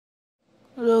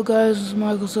Hello guys, this is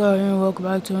Michael Star here and welcome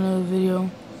back to another video.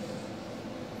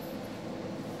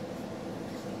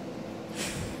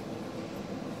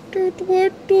 I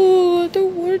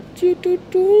don't want you to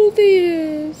do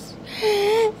this.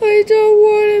 I don't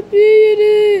want to be in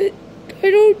it.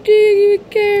 I don't even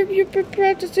care if you've been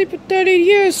practicing for 30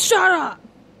 years. Shut up!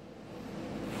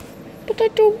 But I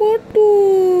don't want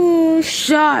to.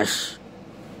 Shush!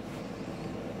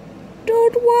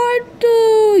 Don't want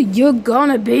to. You're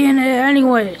gonna be in it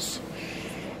anyways.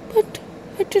 But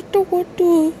I just don't want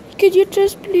to. Can you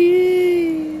just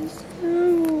please?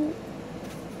 No.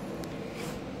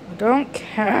 I don't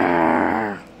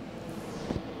care.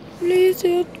 Please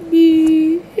help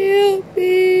me. Help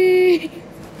me.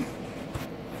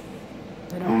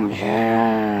 I don't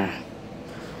care.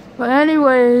 But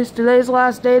anyways, today's the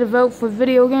last day to vote for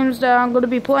video games that I'm gonna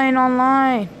be playing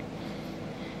online.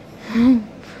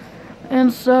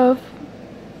 And stuff.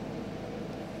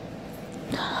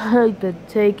 I've been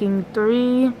taking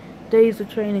 3 days of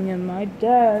training and my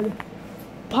dad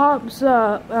pops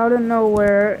up out of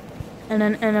nowhere and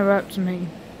then interrupts me.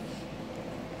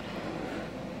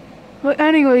 But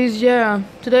anyways, yeah,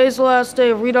 today's the last day.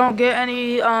 If we don't get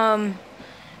any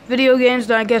video games,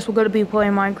 then I guess we're gonna be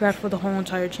playing Minecraft for the whole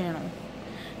entire channel.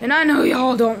 And I know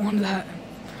y'all don't want that,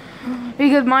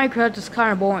 because Minecraft is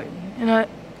kind of boring, and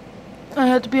I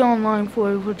had to be online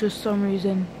for it for just some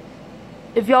reason.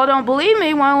 If y'all don't believe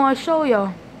me, why don't I show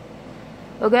y'all?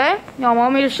 Okay? Y'all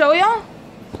want me to show y'all?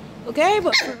 Okay,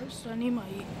 but first I need my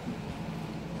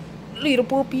little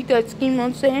puppy that's keep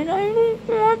on saying I don't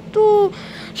want to.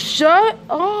 Shut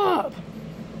up!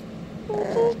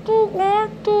 I don't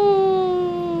want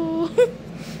to.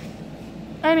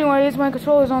 Anyways, my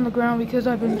controller's on the ground because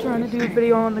I've been trying to do a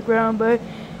video on the ground, but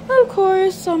of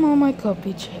course I'm on my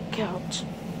comfy couch.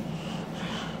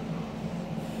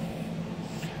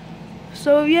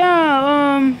 So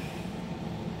yeah,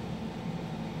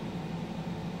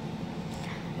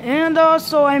 and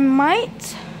also I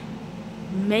might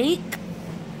make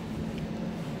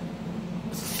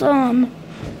some,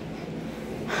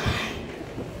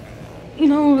 you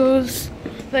know, those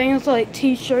things like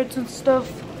t-shirts and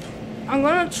stuff. I'm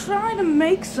gonna try to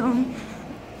make some,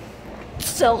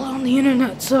 sell on the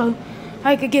internet so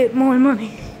I could get more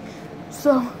money.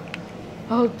 So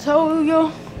I'll tell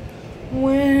you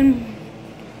when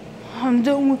I'm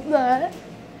done with that.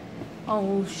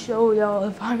 I'll show y'all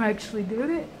if I'm actually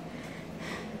doing it.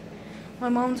 My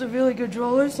mom's a really good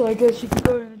drawer, so I guess she can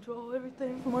go and draw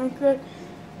everything for Minecraft.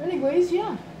 Anyways,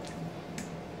 yeah.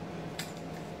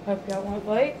 I've got my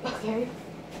light. Okay.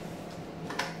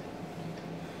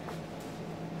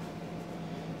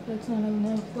 That's not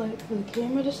enough light for the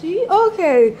camera to see.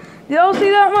 Okay. Did y'all see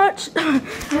that much?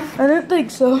 I didn't think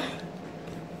so.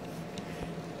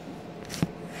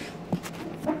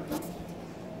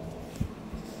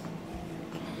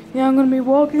 Yeah, I'm gonna be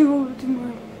walking over to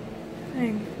my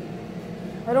thing.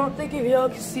 I don't think if y'all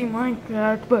can see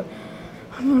Minecraft, but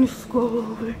I'm gonna scroll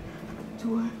over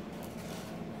to it.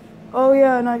 Oh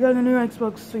yeah, and I got a new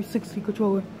Xbox 360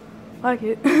 controller. Like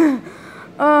it.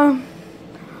 Oh,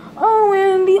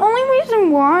 and the only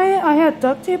reason why I had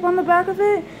duct tape on the back of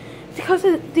it is because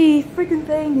the freaking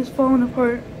thing is falling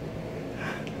apart.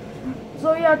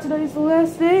 So yeah, today's the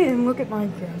last day, and look at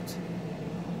Minecraft.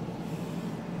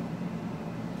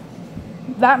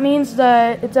 That means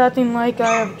that it's acting like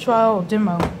I have a trial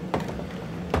demo.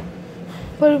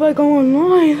 But if I go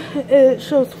online, it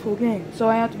shows the full game. So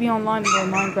I have to be online to play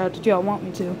Minecraft if y'all want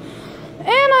me to. And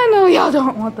I know y'all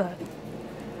don't want that.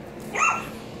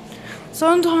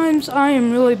 Sometimes I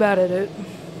am really bad at it.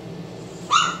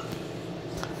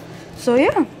 So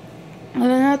yeah. And then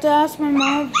I have to ask my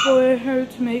mom for her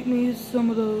to make me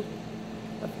some of those,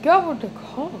 I forgot what they're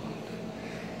called.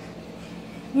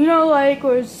 You know, like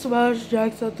where Smash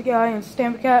jacks up the guy and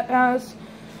Stampcat has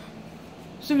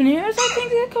souvenirs, I think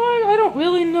they're called. I don't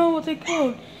really know what they're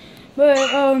called. But,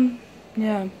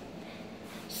 yeah.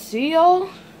 See y'all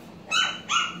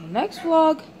in the next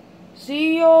vlog.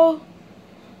 See y'all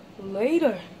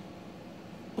later.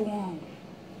 Boom.